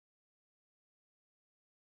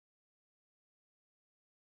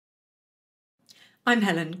I'm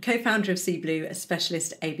Helen, co-founder of Sea Blue, a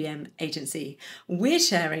specialist ABM agency. We're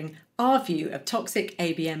sharing our view of toxic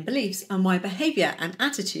ABM beliefs and why behaviour and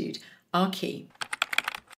attitude are key.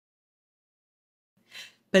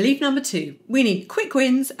 Belief number 2, we need quick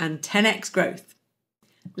wins and 10x growth.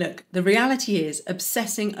 Look, the reality is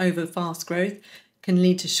obsessing over fast growth can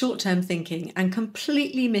lead to short-term thinking and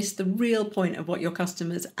completely miss the real point of what your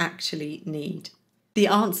customers actually need. The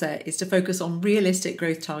answer is to focus on realistic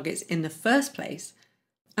growth targets in the first place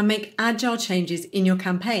and make agile changes in your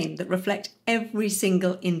campaign that reflect every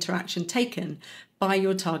single interaction taken by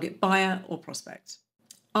your target buyer or prospect.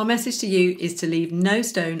 Our message to you is to leave no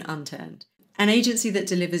stone unturned. An agency that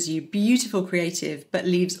delivers you beautiful creative but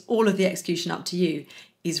leaves all of the execution up to you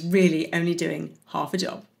is really only doing half a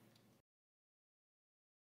job.